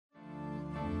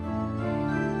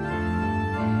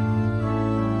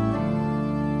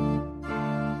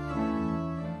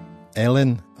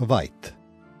Elen Vajt,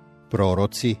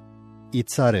 Proroci i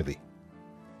carevi,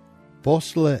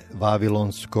 posle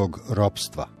vavilonskog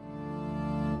ropstva.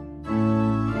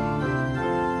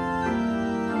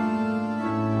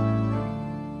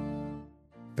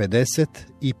 Pedeset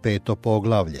i peto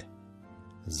poglavlje.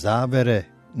 Zavere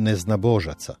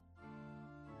neznabozaca.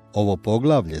 Ovo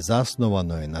poglavlje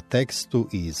zasnovano je na tekstu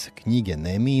iz knjige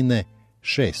Nemijine,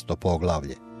 6.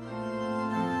 poglavlje.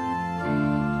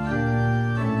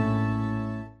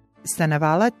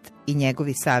 Sanavalat i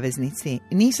njegovi saveznici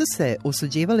nisu se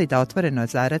usuđivali da otvoreno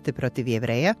zarate protiv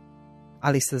Jevreja,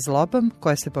 ali sa zlobom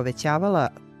koja se povećavala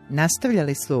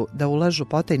nastavljali su da ulažu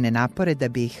potajne napore da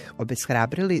bi ih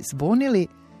obeshrabrili, zbunili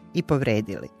i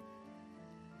povredili.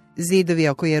 Zidovi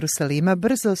oko Jerusalima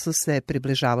brzo su se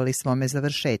približavali svome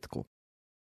završetku.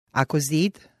 Ako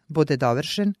zid bude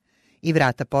dovršen i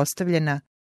vrata postavljena,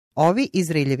 ovi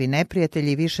Izraeljevi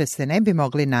neprijatelji više se ne bi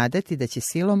mogli nadati da će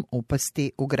silom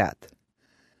upasti u grad.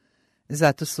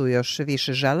 Zato su još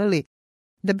više želeli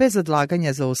da bez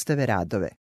odlaganja zaustave radove.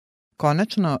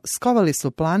 Konačno, skovali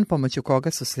su plan pomoću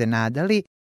koga su se nadali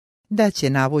da će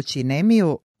navući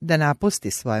Nemiju da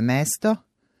napusti svoje mesto,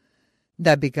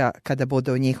 da bi ga, kada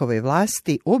bude u njihovoj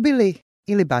vlasti, ubili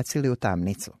ili bacili u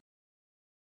tamnicu.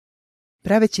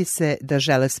 Praveći se da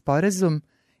žele sporazum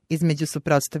između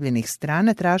suprotstavljenih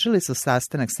strana, tražili su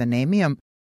sastanak sa Nemijom,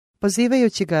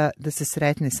 pozivajući ga da se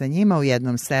sretne sa njima u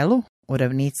jednom selu u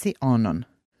ravnici Onon.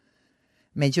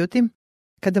 Međutim,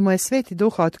 kada mu je Sveti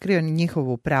Duh otkrio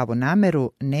njihovu pravu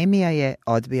nameru, Nemija je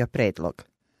odbio predlog.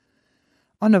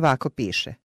 On ovako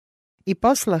piše: I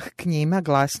poslah k njima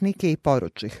glasnike i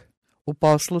poručih: U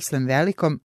poslu sam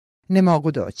velikom ne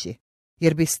mogu doći,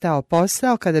 jer bi stao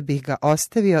posao kada bih ga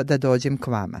ostavio da dođem k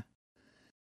vama.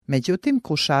 Međutim,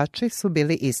 kušači su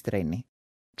bili istrajni.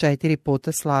 4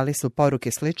 puta slali su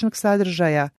poruke sličnog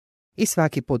sadržaja i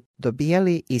svaki put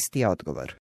dobijali isti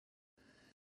odgovor.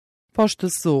 Pošto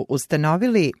su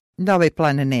ustanovili da ovaj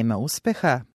plan nema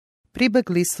uspeha,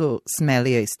 pribegli su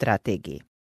smelijoj strategiji.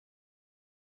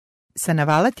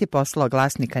 Sanavalat je poslao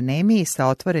glasnika Nemiji sa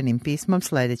otvorenim pismom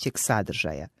sljedećeg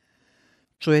sadržaja.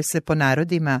 Čuje se po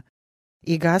narodima: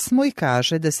 I Gasmuj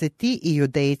kaže da se ti i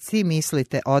Judejci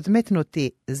mislite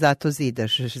odmetnuti, zato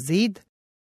zidaš zid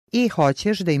i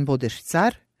hoćeš da im budeš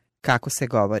car, kako se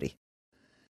govori.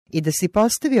 I da si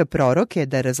postavio proroke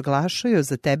da razglašuju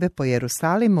za tebe po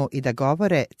Jerusalimu i da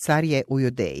govore: car je u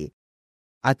Judeji.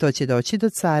 A to će doći do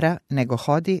cara, nego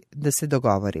hodi da se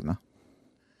dogovorimo.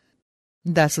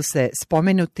 Da su se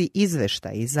spomenuti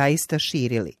izveštaji zaista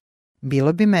širili,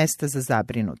 bilo bi mesta za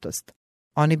zabrinutost.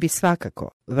 Oni bi svakako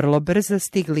vrlo brzo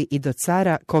stigli i do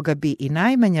cara, koga bi i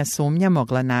najmanja sumnja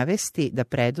mogla navesti da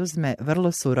preduzme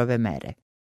vrlo surove mere.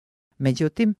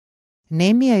 Međutim,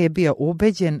 Nemija je bio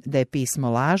ubeđen da je pismo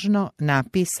lažno,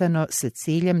 napisano sa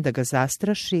ciljem da ga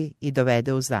zastraši i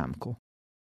dovede u zamku.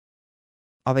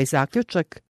 Ovaj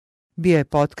zaključak bio je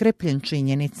potkrepljen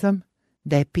činjenicom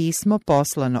da je pismo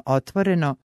poslano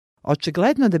otvoreno,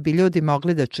 očigledno da bi ljudi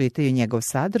mogli da čitaju njegov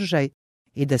sadržaj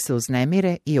i da se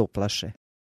uznemire i uplaše.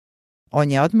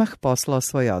 On je odmah poslao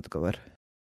svoj odgovor.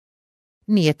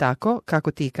 Nije tako,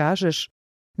 kako ti kažeš,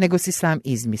 nego si sam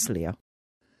izmislio.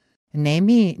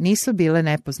 Nemiji nisu bile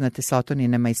nepoznate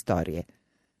Sotoninama istorije.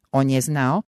 On je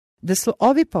znao da su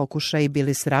ovi pokušaji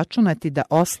bili sračunati da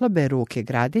oslabe ruke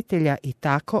graditelja i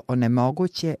tako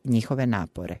onemoguće njihove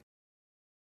napore.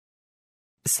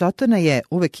 Sotona je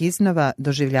uvek iznova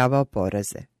doživljavao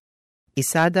poraze. I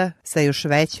sada, sa još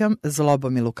većom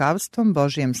zlobom i lukavstvom,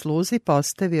 Božijem sluzi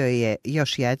postavio je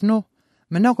još jednu,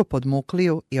 mnogo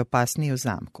podmukliju i opasniju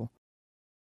zamku.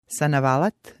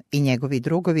 Sanavalat i njegovi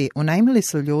drugovi unajmili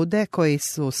su ljude koji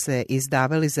su se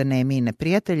izdavali za Nemijine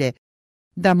prijatelje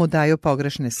da mu daju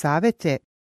pogrešne savete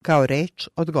kao reč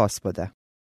od Gospoda.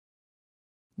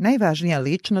 Najvažnija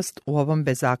ličnost u ovom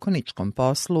bezakoničkom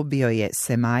poslu bio je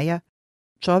Semaja,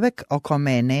 čovek o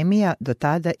kome je Nemija do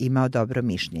tada imao dobro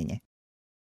mišljenje.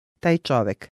 Taj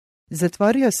čovek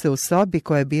zatvorio se u sobi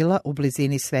koja je bila u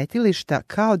blizini svetilišta,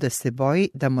 kao da se boji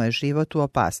da mu je život u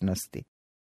opasnosti.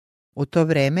 U to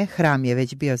vreme hram je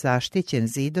već bio zaštićen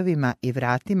zidovima i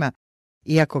vratima,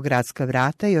 iako gradska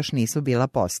vrata još nisu bila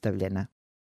postavljena.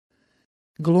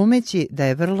 Glumeći da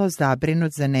je vrlo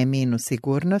zabrinut za Nemijinu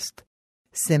sigurnost,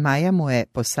 Semaja mu je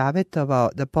posavetovao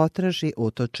da potraži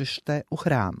utočište u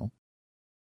hramu.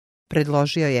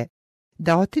 Predložio je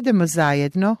da otidemo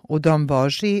zajedno u dom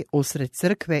Božiji usred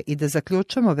crkve i da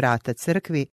zaključamo vrata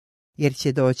crkvi, jer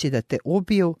će doći da te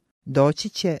ubiju, doći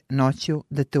će noću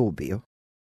da te ubiju.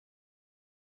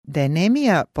 Da je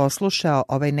Nemija poslušao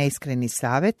ovaj neiskreni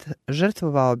savet,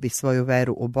 žrtvovao bi svoju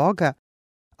veru u Boga,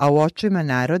 a u očima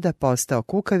naroda postao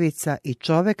kukavica i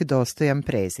čovek dostojan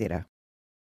prezira.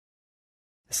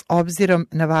 S obzirom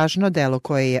na važno delo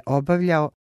koje je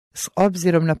obavljao, s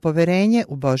obzirom na poverenje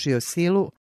u Božju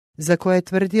silu, za koje je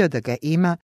tvrdio da ga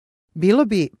ima, bilo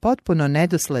bi potpuno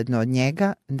nedosledno od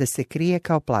njega da se krije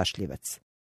kao plašljivac.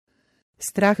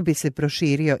 Strah bi se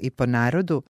proširio i po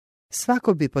narodu,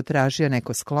 svako bi potražio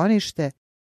neko sklonište,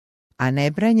 a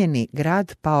nebranjeni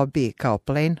grad pao bi kao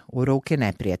plen u ruke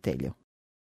neprijatelju.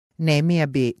 Nemija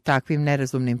bi takvim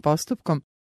nerazumnim postupkom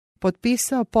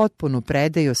potpisao potpunu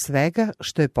predaju svega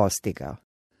što je postigao.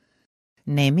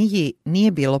 Nemiji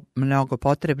nije bilo mnogo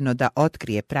potrebno da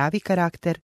otkrije pravi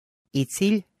karakter i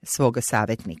cilj svoga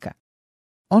savjetnika.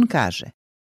 On kaže: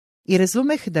 "I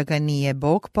razumeh da ga nije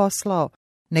Bog poslao,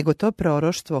 nego to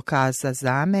proroštvo kaza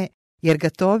zame, jer ga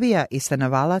Tovija i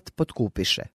Sanavalat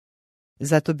potkupiše.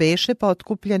 Zato beše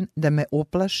potkupljen da me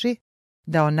uplaši,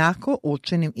 da onako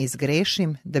učinim i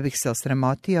zgrešim, da bih se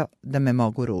osramotio da me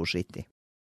mogu ružiti."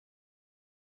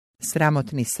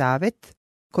 Sramotni savjet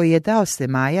koji je dao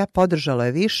Semaja podržalo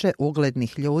je više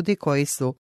uglednih ljudi koji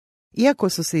su, iako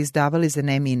su se izdavali za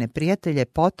Nemijine prijatelje,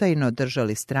 potajno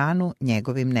držali stranu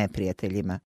njegovim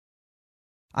neprijateljima.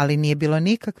 Ali nije bilo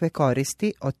nikakve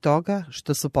koristi od toga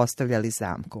što su postavljali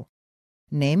zamku.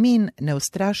 Nemijin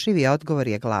neustrašivi odgovor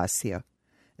je glasio: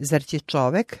 "Zar će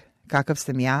čovek, kakav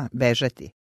sam ja,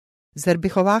 bežati? Zar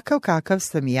bih ovakav kakav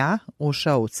sam ja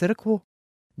ušao u crkvu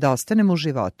da ostanem u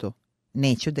životu?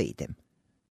 Neću da idem."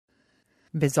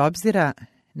 Bez obzira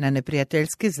na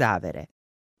neprijateljske zavere,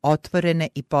 otvorene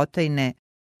i potajne,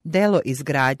 delo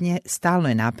izgradnje stalno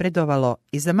je napredovalo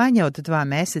i za manje od 2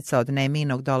 meseca od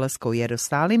Nemijinog dolaska u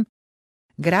Jerusalim,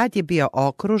 grad je bio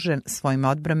okružen svojim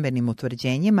odbrambenim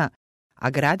utvrđenjima, a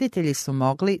graditelji su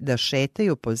mogli da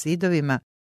šetaju po zidovima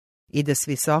i da s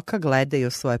visoka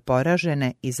gledaju svoje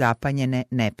poražene i zapanjene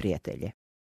neprijatelje.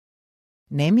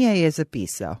 Nemija je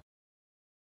zapisao: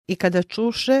 "I kada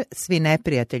čuše svi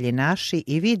neprijatelji naši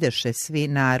i videše svi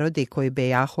narodi koji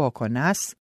bejahu oko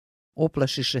nas,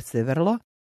 uplašiše se vrlo,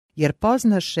 jer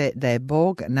poznaše da je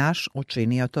Bog naš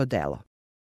učinio to delo."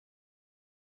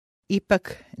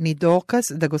 Ipak, ni dokaz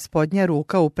da Gospodnja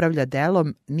ruka upravlja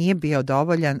delom nije bio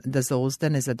dovoljan da zauzda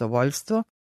nezadovoljstvo,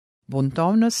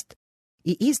 buntovnost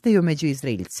i izdaju među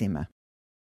Izraeljcima.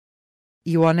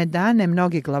 I u one dane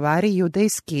mnogi glavari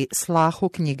judejski slahu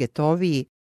knjige Toviji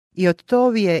i od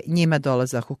Tovije njima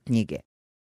dolazahu knjige,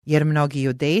 jer mnogi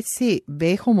judejci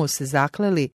behu mu se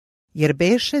zakleli, jer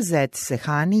beše zet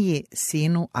Sehaniji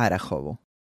sinu Arahovu.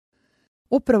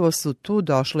 Upravo su tu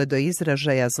došle do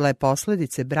izražaja zle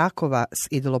posljedice brakova s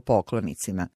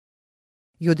idolopoklonicima.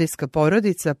 Judejska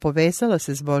porodica povezala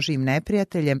se s Božijim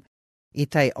neprijateljem i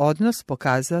taj odnos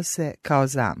pokazao se kao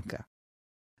zamka.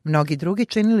 Mnogi drugi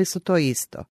činili su to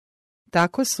isto.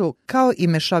 Tako su, kao i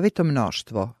mešovito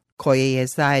mnoštvo, koje je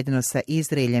zajedno sa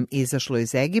Izraeljem izašlo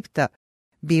iz Egipta,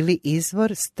 bili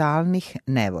izvor stalnih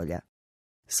nevolja.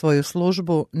 Svoju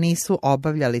službu nisu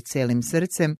obavljali celim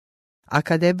srcem, a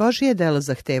kada je Božje delo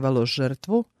zahtevalo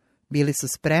žrtvu, bili su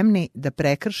spremni da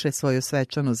prekrše svoju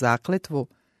svečanu zakletvu,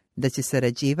 da će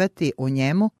sarađivati u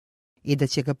njemu i da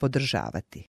će ga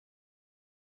podržavati.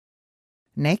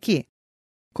 Neki,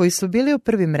 koji su bili u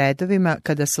prvim redovima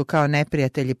kada su kao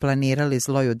neprijatelji planirali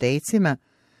zlo Judejcima,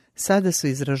 sada su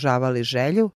izražavali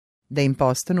želju da im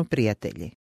postanu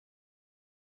prijatelji.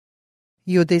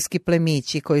 Judejski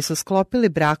plemići koji su sklopili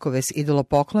brakove s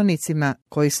idolopoklonicima,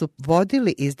 koji su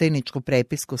vodili izdajničku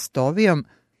prepisku s Tovijom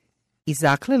i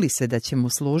zakleli se da će mu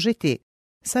služiti,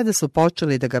 sada su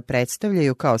počeli da ga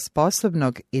predstavljaju kao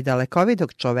sposobnog i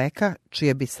dalekovidog čoveka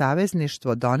čije bi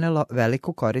savezništvo donelo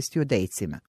veliku korist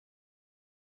Judejcima.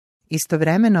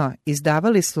 Istovremeno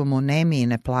izdavali su mu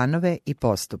Nemijine planove i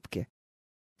postupke.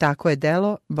 Tako je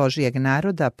delo Božijeg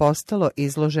naroda postalo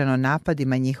izloženo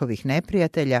napadima njihovih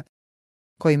neprijatelja,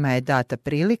 kojima je data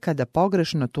prilika da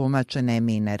pogrešno tumače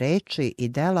Nemijine reči i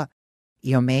dela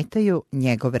i ometaju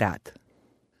njegov rad.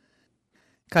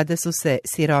 Kada su se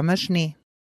siromašni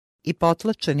i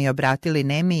potlačeni obratili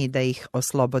Nemiji da ih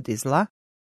oslobodi zla,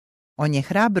 on je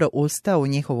hrabro ustao u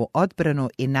njihovu odbranu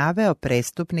i naveo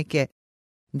prestupnike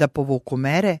da povuku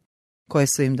mere koje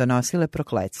su im donosile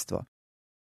prokletstvo.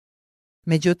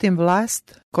 Međutim,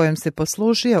 vlast kojom se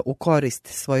poslužio u korist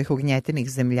svojih ugnjetenih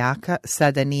zemljaka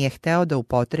sada nije hteo da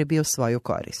upotrebi u svoju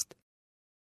korist.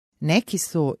 Neki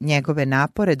su njegove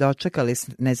napore dočekali s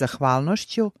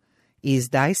nezahvalnošću i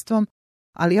izdajstvom,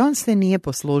 ali on se nije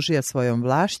poslužio svojom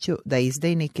vlašću da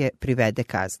izdajnike privede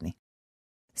kazni.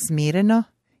 Smireno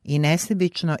i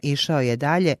nesebično išao je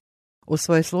dalje u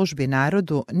svojoj službi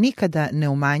narodu, nikada ne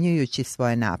umanjujući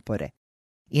svoje napore,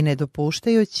 i ne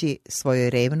dopuštajući svojoj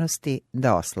revnosti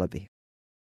da oslabi.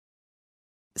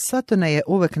 Satana je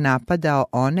uvek napadao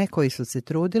one koji su se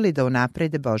trudili da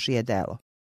unaprede Božije delo.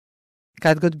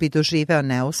 Kad god bi doživeo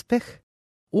neuspeh,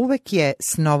 uvek je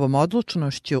s novom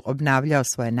odlučnošću obnavljao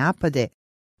svoje napade,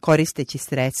 koristeći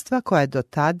sredstva koja do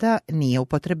tada nije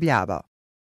upotrebljavao.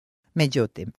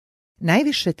 Međutim,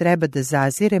 najviše treba da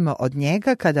zaziremo od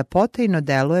njega kada potajno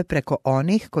deluje preko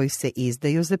onih koji se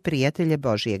izdaju za prijatelje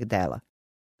Božijeg dela.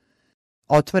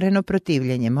 Otvoreno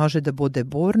protivljenje može da bude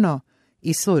burno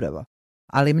i surovo,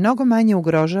 ali mnogo manje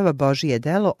ugrožava Božije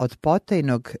delo od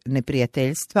potajnog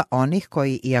neprijateljstva onih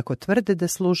koji, iako tvrde da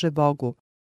služe Bogu,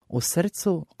 u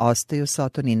srcu ostaju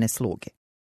Satanine sluge.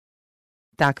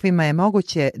 Takvima je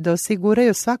moguće da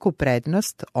osiguraju svaku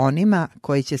prednost onima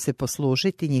koji će se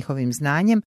poslužiti njihovim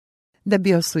znanjem da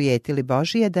bi osujetili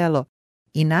Božije delo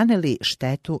i naneli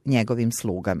štetu njegovim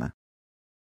slugama.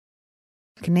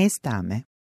 Knez tame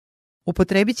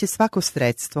upotrebit će svako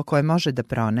sredstvo koje može da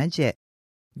pronađe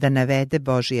da navede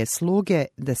Božije sluge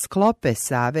da sklope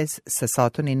savez sa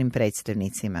Sataninim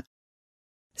predstavnicima.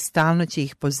 Stalno će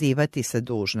ih pozivati sa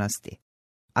dužnosti,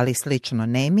 ali slično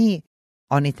Nemiji,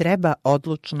 oni treba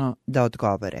odlučno da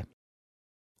odgovore.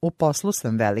 U poslu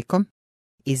sam velikom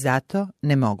i zato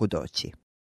ne mogu doći.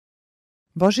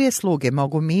 Božije sluge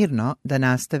mogu mirno da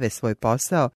nastave svoj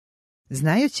posao,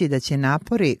 znajući da će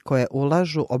napori koje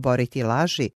ulažu oboriti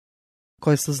laži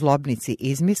koje su zlobnici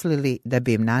izmislili da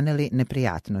bi im naneli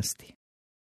neprijatnosti.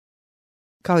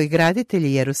 Kao i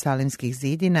graditelji Jerusalimskih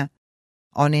zidina,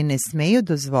 oni ne smeju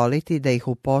dozvoliti da ih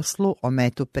u poslu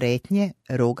ometu pretnje,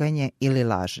 ruganje ili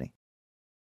laži.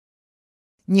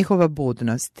 Njihova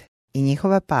budnost i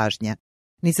njihova pažnja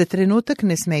ni za trenutak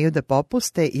ne smeju da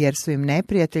popuste jer su im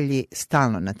neprijatelji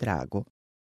stalno na tragu.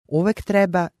 Uvek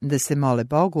treba da se mole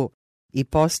Bogu i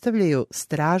postavljaju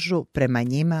stražu prema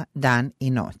njima dan i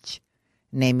noć.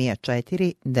 Nemija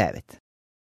 4:9.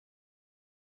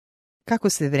 Kako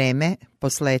se vreme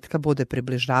posletka bude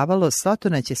približavalo,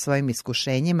 Satana će svojim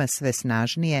iskušenjima sve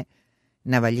snažnije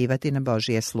navaljivati na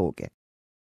Božije sluge.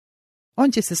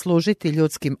 On će se služiti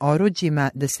ljudskim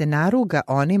oruđima da se naruga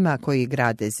onima koji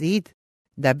grade zid,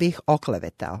 da bi ih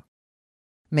oklevetao.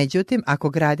 Međutim, ako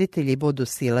graditelji budu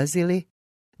silazili,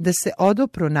 da se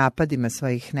odupru napadima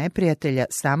svojih neprijatelja,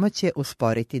 samo će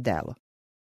usporiti delo.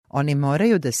 Oni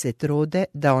moraju da se trude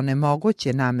da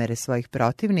onemoguće namere svojih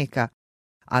protivnika,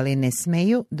 ali ne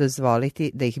smeju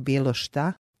dozvoliti da ih bilo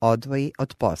šta odvoji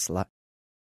od posla.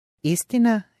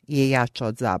 Istina je jača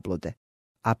od zablude,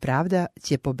 a pravda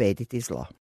će pobediti zlo.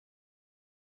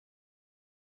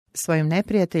 Svojim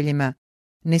neprijateljima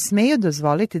ne smeju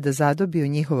dozvoliti da zadobiju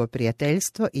njihovo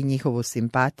prijateljstvo i njihovu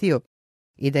simpatiju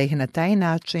i da ih na taj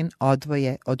način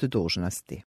odvoje od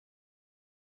dužnosti.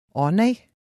 Onaj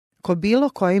ko bilo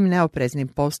kojim neopreznim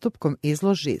postupkom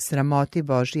izloži sramoti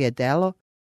Božije delo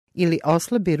ili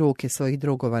oslabi ruke svojih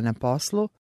drugova na poslu,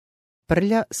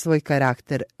 prlja svoj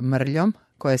karakter mrljom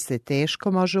koja se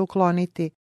teško može ukloniti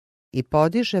i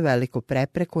podiže veliku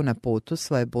prepreku na putu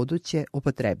svoje buduće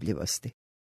upotrebljivosti.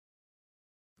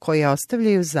 Koji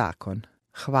ostavljaju zakon,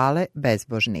 hvale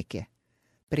bezbožnike.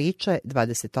 Priče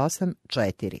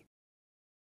 28:4.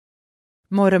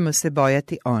 Moramo se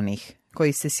bojati onih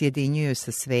koji se sjedinjuju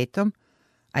sa svetom,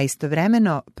 a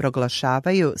istovremeno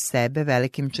proglašavaju sebe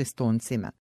velikim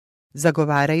čistuncima.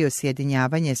 Zagovaraju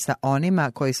sjedinjavanje sa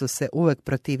onima koji su se uvek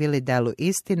protivili delu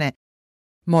istine,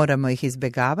 moramo ih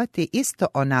izbegavati isto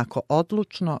onako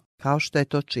odlučno kao što je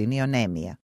to činio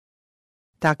Nemija.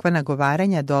 Takva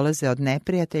nagovaranja dolaze od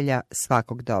neprijatelja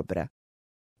svakog dobra.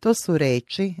 To su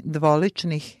reči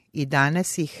dvoličnih i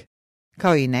danas ih,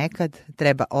 kao i nekad,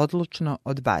 treba odlučno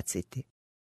odbaciti.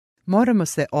 Moramo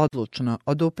se odlučno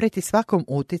odupreti svakom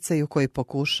uticaju koji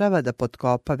pokušava da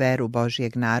potkopa veru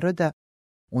Božijeg naroda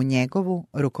u njegovu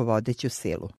rukovodeću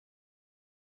silu.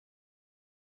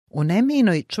 U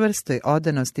Nemijinoj čvrstoj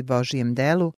odanosti Božijem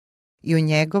delu i u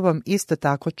njegovom isto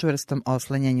tako čvrstom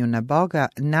oslanjanju na Boga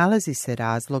nalazi se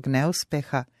razlog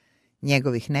neuspeha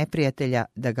njegovih neprijatelja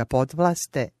da ga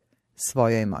podvlaste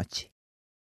svojoj moći.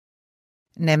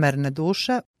 Nemarna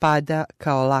duša pada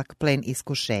kao lak plen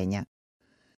iskušenja,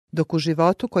 dok u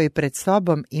životu koji pred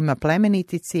sobom ima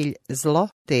plemeniti cilj, zlo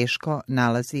teško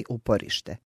nalazi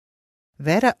uporište.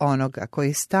 Vera onoga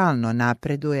koji stalno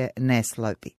napreduje ne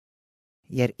slabi,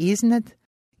 jer iznad,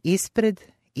 ispred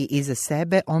i iza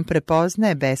sebe on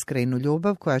prepoznaje beskrajnu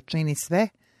ljubav koja čini sve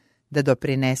da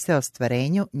doprinese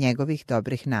ostvarenju njegovih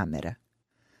dobrih namera.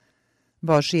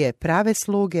 Božije prave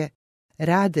sluge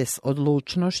rade s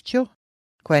odlučnošću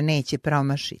koja neće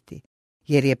promašiti,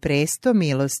 jer je presto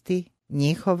milosti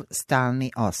njihov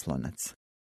stalni oslonac.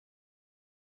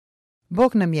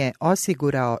 Bog nam je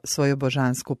osigurao svoju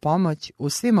božansku pomoć u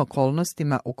svim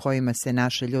okolnostima u kojima se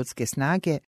naše ljudske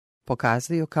snage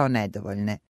pokazuju kao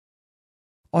nedovoljne.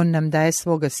 On nam daje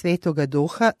svoga svetoga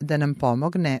duha da nam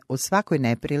pomogne u svakoj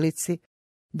neprilici,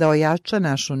 da ojača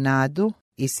našu nadu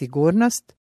i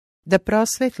sigurnost, da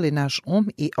prosvetli naš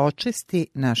i očisti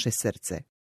naše srce.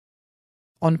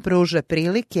 On pruža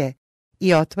prilike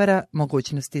i otvara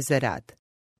mogućnosti za rad.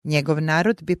 Njegov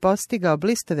narod bi postigao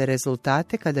blistave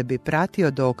rezultate kada bi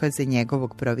pratio dokaze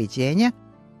njegovog proviđenja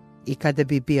i kada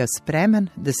bi bio spreman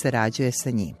da sarađuje sa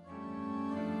njim.